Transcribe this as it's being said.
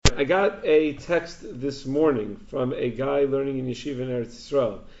I got a text this morning from a guy learning in yeshiva in Eretz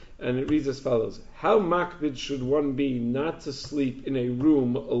Yisrael, and it reads as follows: how makbid should one be not to sleep in a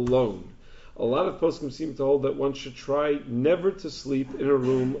room alone? A lot of poskim seem to hold that one should try never to sleep in a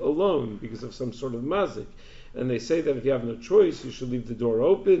room alone because of some sort of mazik. And they say that if you have no choice, you should leave the door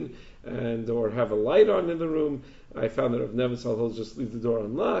open or have a light on in the room. I found that Rav Nevitzal holds just leave the door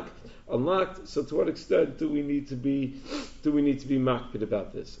unlocked. So to what extent do we need to be makpid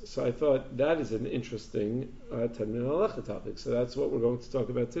about this? So I thought that is an interesting Tanmin Halacha topic. So that's what we're going to talk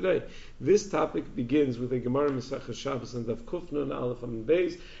about today. This topic begins with a Gemara Masechah Shabbos and Daf Kufnun Aleph Amud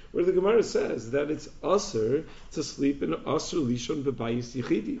Beis, where the Gemara says that it's usher to sleep in usher lishon b'bayis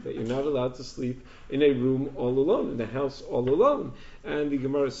yichidi, that you're not allowed to sleep in a room all alone, in a house all alone. And the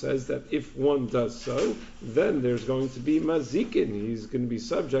Gemara says that if one does so, then there's going to be mazikin. He's going to be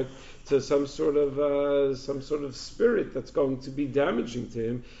subject to some sort of spirit that's going to be damaging to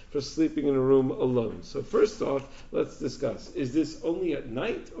him for sleeping in a room alone. So first off, let's discuss: is this only at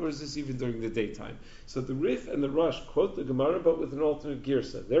night, or is this even during the daytime? So the Rif and the Rush quote the Gemara, but with an alternate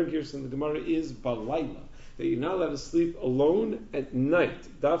girsa. Their girsa in the Gemara is balayla, that you're not allowed to sleep alone at night.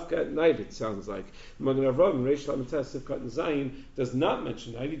 Dafka at night, it sounds like. Magen Avraham, Reish Lametes, Sifkat and Zayin, does not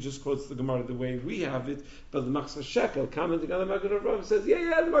mention night. He just quotes the Gemara the way we have it. But the Machzor Shekel, commenting on the Magen Avraham, says, the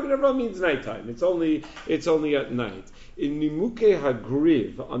Magen Avraham means nighttime. It's only at night. In Nimuke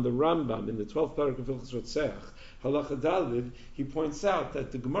Hagriv, on the Rambam, in the 12th paragraph of Hilchos Rotzeach, Halacha Dalid, he points out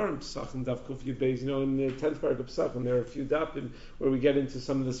that the Gemara in Pesachim Daf Kuf Yud Beis, in the 10th paragraph of Pesachim, there are a few dapim where we get into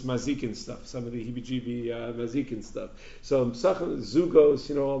some of this mazikin stuff, some of the heebie-jeebie mazikin stuff. So in Pesachim, Zugos,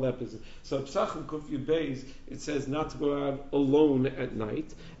 all that business. So in Pesachim Kuf Yud Beis, it says not to go out alone at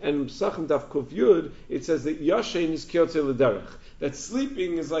night, and in Pesachim Daf Kuf Yud, it says that Yashen is Kiyotze L'derech, that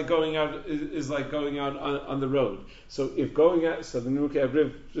sleeping is like going out on the road. So if going out, so the Nimukei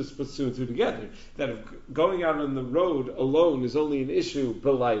Agriv just puts two and two together, that if going out on the road alone is only an issue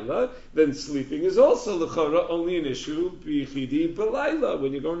b'layla, then sleeping is also l'chora only an issue b'chidi b'layla,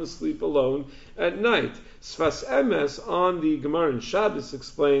 when you're going to sleep alone at night. Sfas Emes on the Gemara in Shabbos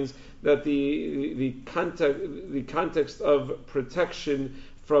explains that the context of protection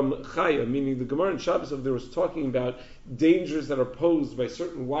from chaya, meaning the Gemara in Shabbos over there was talking about dangers that are posed by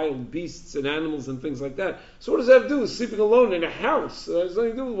certain wild beasts and animals and things like that. So what does that have to do with sleeping alone in a house? It has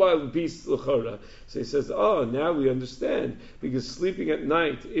nothing to do with wild beasts, l'chora. So he says, now we understand, because sleeping at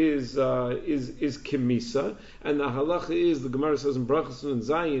night is kimisa, and the halacha is, the Gemara says in Brachos and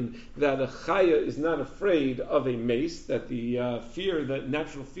Zayin, that a chaya is not afraid of a mace, that the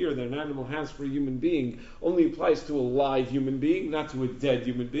natural fear that an animal has for a human being only applies to a live human being, not to a dead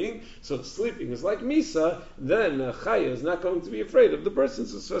human being. So if sleeping is like misa, then a chaya is not going to be afraid of the person.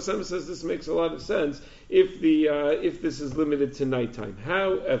 So Sfas Emes says this makes a lot of sense if this is limited to nighttime.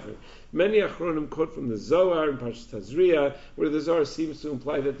 However, many Achronim quote from the Zohar and Parshas Tazria, where the Zohar seems to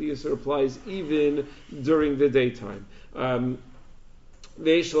imply that the Yisur applies even during the daytime. Ve'eshel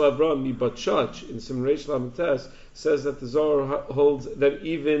Avram Mibatchach in Simrei Shlamates says that the Zohar holds that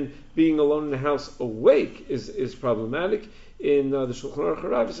even being alone in the house awake is problematic. In the Shulchan Aruch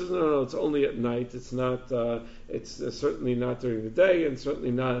Harav, he says no, it's only at night. It's not. It's certainly not during the day, and certainly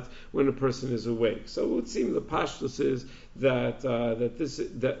not when a person is awake. So it would seem the pashtus is that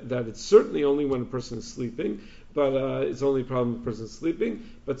it's certainly only when a person is sleeping, but it's only a problem when a person is sleeping.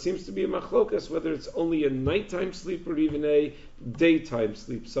 But seems to be a machlokas whether it's only a nighttime sleep or even a daytime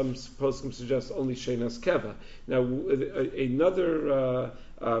sleep. Some poskim suggest only shenas keva. Now another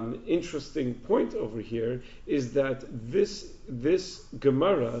interesting point over here is that this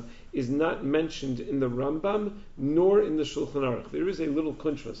Gemara is not mentioned in the Rambam nor in the Shulchan Aruch. There is a little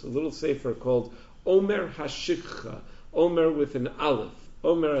kuntras, a little sefer called Omer Hashikha, Omer with an aleph,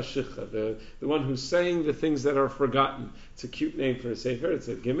 Omer Hashikha, the one who's saying the things that are forgotten. It's a cute name for a sefer. It's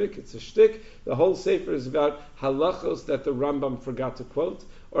a gimmick. It's a shtick. The whole sefer is about halachos that the Rambam forgot to quote,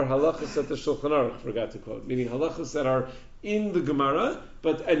 or halachos that the Shulchan Aruch forgot to quote, meaning halachos that are in the Gemara,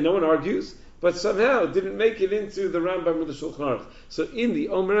 and no one argues, but somehow didn't make it into the Rambam or the Shulchan Aruch. So in the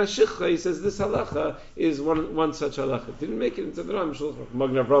Omer HaShichcha, he says this halacha is one such halacha. Didn't make it into the Rambam. Shulchan Aruch.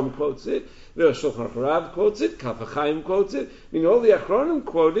 Magen Avraham quotes it, the Shulchan Aruch Rav quotes it, Kaf HaChaim quotes it. All the Achronim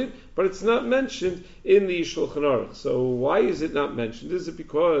quote it, but it's not mentioned in the Shulchan Aruch. So why is it not mentioned? Is it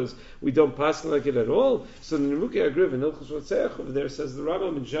because we don't pass like it at all? So the Nimukei Agriv in Hilchos Rotzeach over there says the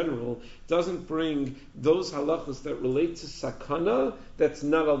Rambam in general doesn't bring those halachos that relate to sakana that's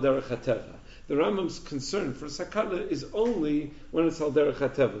not al derech hateva. The Rambam's concern for sakana is only when it's al derech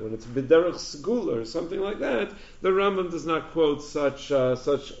hateva, when it's b'derech segula or something like that. The Rambam does not quote such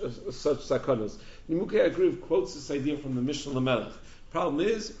sakanas. Nimukei Agriv quotes this idea from the Mishnah Lamelech. Problem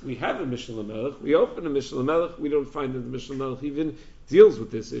is, we have a Mishnah Melech, we open a Mishnah Melech, we don't find that the Mishnah Melech even deals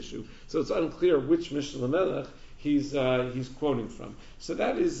with this issue. So it's unclear which Mishnah Melech he's quoting from. So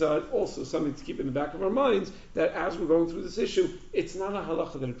that is also something to keep in the back of our minds, that as we're going through this issue, it's not a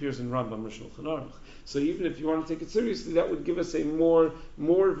halacha that appears in Rambam or Shulchan Aruch. So even if you want to take it seriously, that would give us a more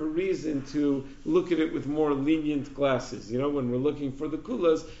of a reason to look at it with more lenient glasses. When we're looking for the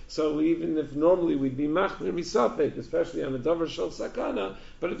kulas, so even if normally we'd be machmir misafek, especially on a davar shel sakana,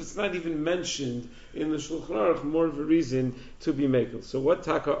 but if it's not even mentioned in the Shulchan Aruch, more of a reason to be makel. So what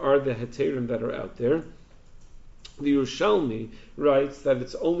taka are the heterim that are out there? The Yerushalmi writes that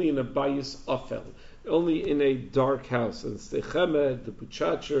it's only in a bayis afel, only in a dark house. And Steichemed, the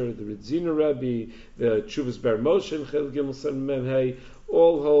Puchacher, the Redzina Rebbe, the Chuvas Ber Moshe, and Chel Gimel Sen Mem Hey,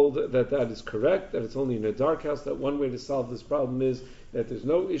 all hold that is correct, that it's only in a dark house, that one way to solve this problem is that there's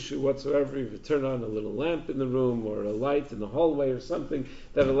no issue whatsoever if you turn on a little lamp in the room or a light in the hallway or something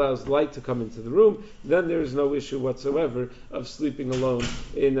that allows light to come into the room, then there is no issue whatsoever of sleeping alone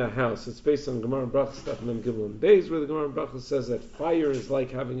in a house. It's based on Gemara Brachas Daf Mem Gimel and Beis, where the Gemara Brachas says that fire is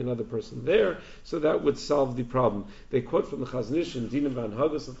like having another person there, so that would solve the problem. They quote from the Chazon Ish and Dina Van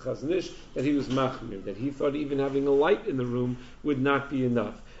Hagas of Chazon Ish that he was machmir, that he thought even having a light in the room would not be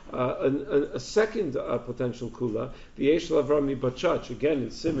enough. A second potential kula, the Eshel Avrami Bachach, again in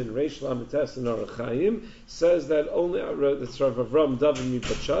Siman Reish Lamites and Orach Chaim, says that only that's Rav Avram Davin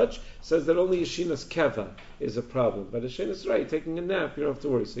Bachach says that only Yeshinas Keva is a problem. But Yeshinas right, taking a nap, you don't have to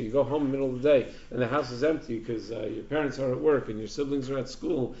worry. So you go home in the middle of the day and the house is empty because your parents are at work and your siblings are at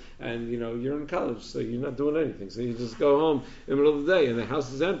school and you're in college, so you're not doing anything. So you just go home in the middle of the day and the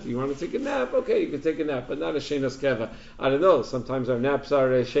house is empty. You want to take a nap? Okay, you can take a nap, but not a Yeshinas Keva. I don't know. Sometimes our naps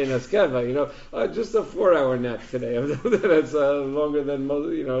are a Yeshinas Keva. Just a 4-hour nap today. That's longer than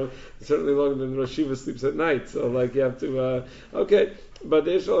certainly longer than Rosh Hashiva sleeps at night. So you have to okay. But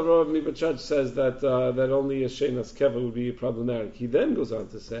the Eshel Rav Mibachach says that only a Shenas Keva would be problematic. He then goes on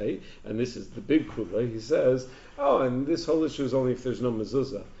to say, and this is the big kula, he says, and this whole issue is only if there's no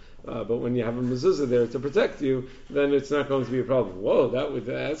mezuzah. But when you have a mezuzah there to protect you, then it's not going to be a problem. Whoa,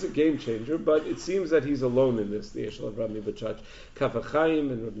 that's a game changer. But it seems that he's alone in this. The Eshel Rav Mibachach, Kaf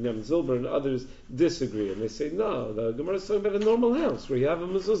HaChaim and Rabbi Yam Zilber and others disagree, and they say no. The Gemara is talking about a normal house where you have a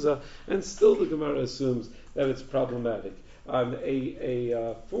mezuzah, and still the Gemara assumes that it's problematic.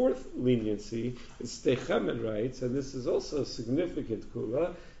 A fourth leniency is Steichemed writes, and this is also a significant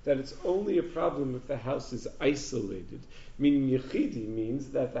kula, that it's only a problem if the house is isolated. Meaning Yechidi means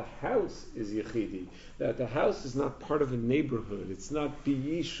that the house is Yechidi, that the house is not part of a neighborhood, it's not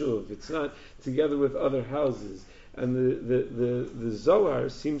biyishuv, it's not together with other houses. And the Zohar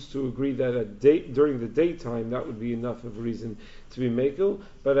seems to agree that during the daytime that would be enough of a reason to be mekel,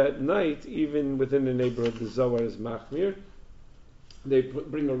 but at night, even within the neighborhood, the Zohar is machmir. They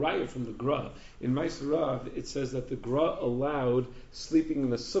bring a raya from the Gra. In Ma'aser Rav, it says that the Gra allowed sleeping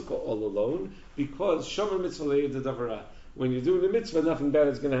in the sukkah all alone because Shomer Mitzvah Le'ed Davara. When you're doing the mitzvah, nothing bad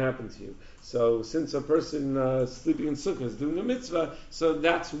is going to happen to you. So since a person sleeping in sukkah is doing the mitzvah, so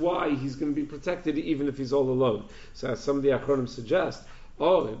that's why he's going to be protected even if he's all alone. So as some of the Achronim suggest,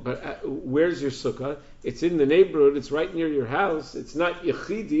 but where's your sukkah? It's in the neighborhood, it's right near your house, it's not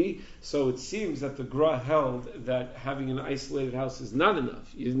yechidi, so it seems that the Gra held that having an isolated house is not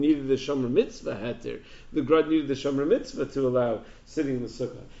enough. You needed the Shomer Mitzvah heter. The Gra needed the Shomer Mitzvah to allow sitting in the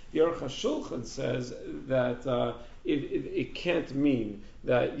sukkah. The Aruch HaShulchan says that it can't mean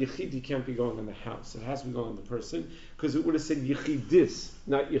that yechidi can't be going in the house. It has to be going in the person, because it would have said yechidis,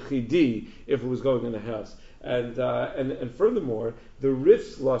 not yechidi, if it was going in the house. And furthermore, the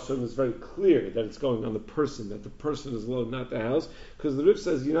Rif's lashon is very clear that it's going on the person, that the person is alone, not the house, because the Rif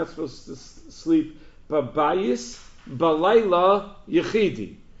says you're not supposed to sleep babayis balayla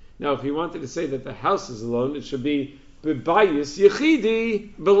yechidi. Now, if he wanted to say that the house is alone, it should be babayis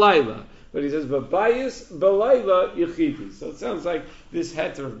yechidi balayla. But he says babayis balayla yechidi. So it sounds like this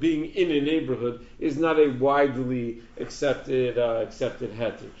heter of being in a neighborhood is not a widely accepted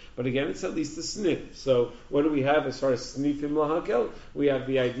heter. But again, it's at least a snif. So what do we have as far as snifim lahakel? We have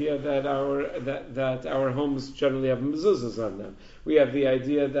the idea that our homes generally have mezuzahs on them. We have the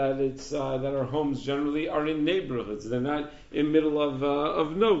idea that our homes generally are in neighborhoods. They're not in middle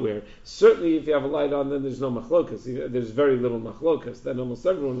of nowhere. Certainly, if you have a light on, then there's no machlokas. There's very little machlokas. Then almost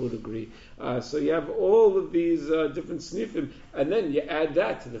everyone would agree. So you have all of these different snifim, and then you add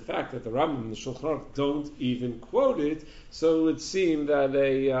that to the fact that the Rambam and the Shulchan Aruch don't even quote it. So it would seem that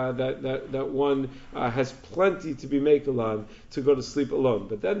that one has plenty to be makel on to go to sleep alone.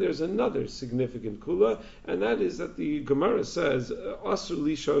 But then there's another significant kula, and that is that the Gemara says asur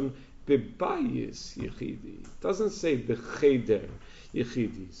lishon bebayis yechidi. It doesn't say becheder.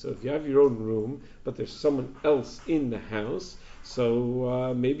 Yechidi. So if you have your own room, but there's someone else in the house,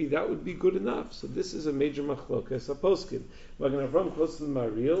 so maybe that would be good enough. So this is a major machlokas a poskim. Magen Avram quotes the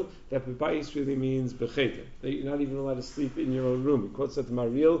Maril that bebayis really means becheder, that you're not even allowed to sleep in your own room. He quotes that the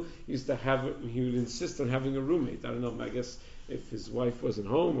Maril used to he would insist on having a roommate. I don't know, I guess if his wife wasn't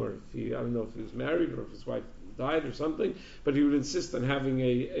home, or I don't know if he was married, or if his wife died or something, but he would insist on having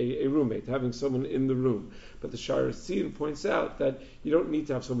a roommate, having someone in the room. But the Sha'ar Tzin points out that you don't need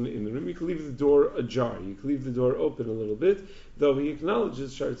to have someone in the room. You can leave the door ajar. You can leave the door open a little bit, though he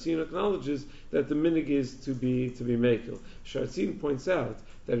acknowledges, Sha'ar Tzin acknowledges that the minig is to be mekel. Sha'ar Tzin points out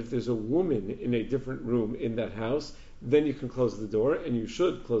that if there's a woman in a different room in that house, then you can close the door, and you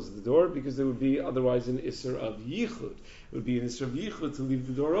should close the door, because there would be otherwise an isser of yichud. It would be an isser of yichud to leave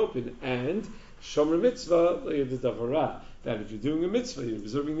the door open, and shomer mitzvah davara, that if you're doing a mitzvah, you're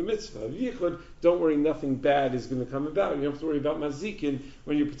observing the mitzvah of yichud, don't worry, nothing bad is going to come about. You don't have to worry about mazikin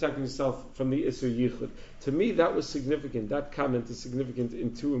when you're protecting yourself from the isser yichud. To me, that was significant. That comment is significant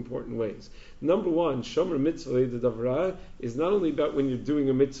in two important ways. Number one, shomer mitzvah davara is not only about when you're doing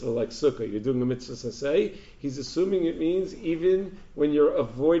a mitzvah like sukkah, you're doing a mitzvah saseh. He's assuming it means even when you're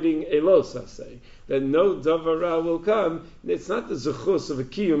avoiding a lo saseh, that no davara will come. It's not the zechus of a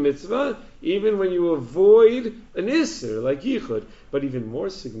kiyum mitzvah, even when you avoid an isser like yichud. But even more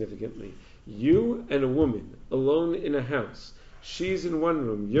significantly, you and a woman alone in a house, she's in one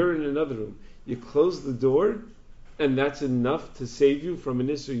room, you're in another room, you close the door, and that's enough to save you from an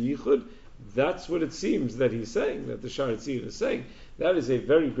isser yichud. That's what it seems that he's saying, that the Sha'ar Tzin is saying. That is a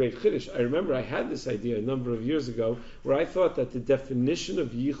very great chiddush. I remember I had this idea a number of years ago, where I thought that the definition of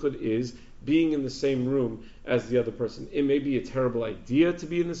yichud is being in the same room as the other person. It may be a terrible idea to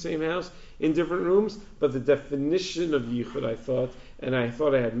be in the same house, in different rooms, but the definition of yichud, I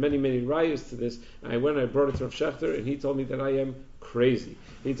thought I had many, many rayas to this. I brought it to Rav Shechter, and he told me that I am crazy.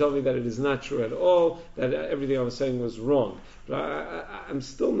 He told me that it is not true at all, that everything I was saying was wrong. But I'm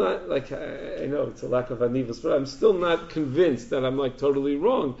still not, I know it's a lack of anivus, but I'm still not convinced that I'm totally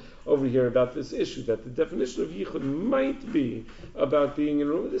wrong over here about this issue, that the definition of yichud might be about being in a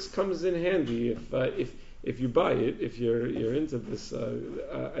room. This comes in handy if you buy it, if you're into this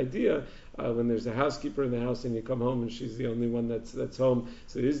idea, when there's a housekeeper in the house and you come home and she's the only one that's home.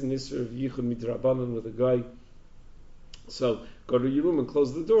 So there is an issue of yichud midrabanan with a guy. So go to your room and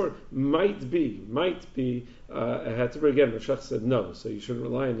close the door. Might be. I had to again. Rav Shach said no, so you shouldn't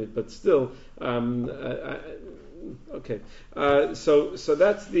rely on it. But still, okay. So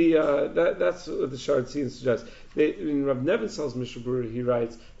that's that's what the Sha'ar Tzin suggests. In Rav Nebenzahl's Mishnah Berurah, he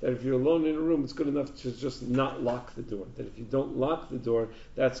writes that if you're alone in a room, it's good enough to just not lock the door. That if you don't lock the door,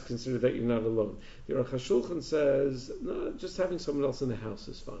 that's considered that you're not alone. The Aruch HaShulchan says, no, just having someone else in the house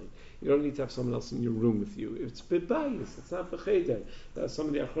is fine. You don't need to have someone else in your room with you. It's bebayis, it's not b'cheder. Some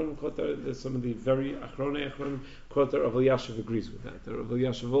of the Achronim Kotar, some of the very Achronei Achronim Kotar, Rav Elyashiv agrees with that. Rav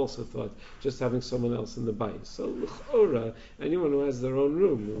Elyashiv also thought just having someone else in the bayis. So l'chora, anyone who has their own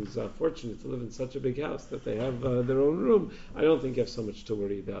room, who's fortunate to live in such a big house that they have their own room, I don't think you have so much to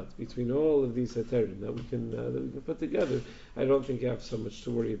worry about. Between all of these heterim that we can put together, I don't think you have so much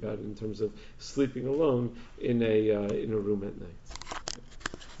to worry about in terms of sleeping alone in a room at night.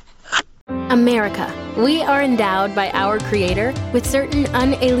 America. We are endowed by our Creator with certain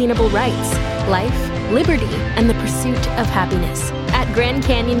unalienable rights: life, liberty, and the pursuit of happiness. At Grand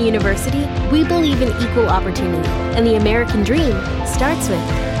Canyon University, we believe in equal opportunity, and the American dream starts with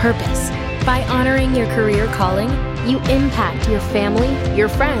purpose. By honoring your career calling, you impact your family, your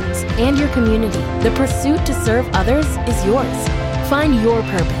friends, and your community. The pursuit to serve others is yours. Find your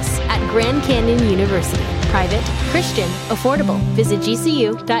purpose at Grand Canyon University. Private, Christian, affordable. Visit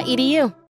gcu.edu.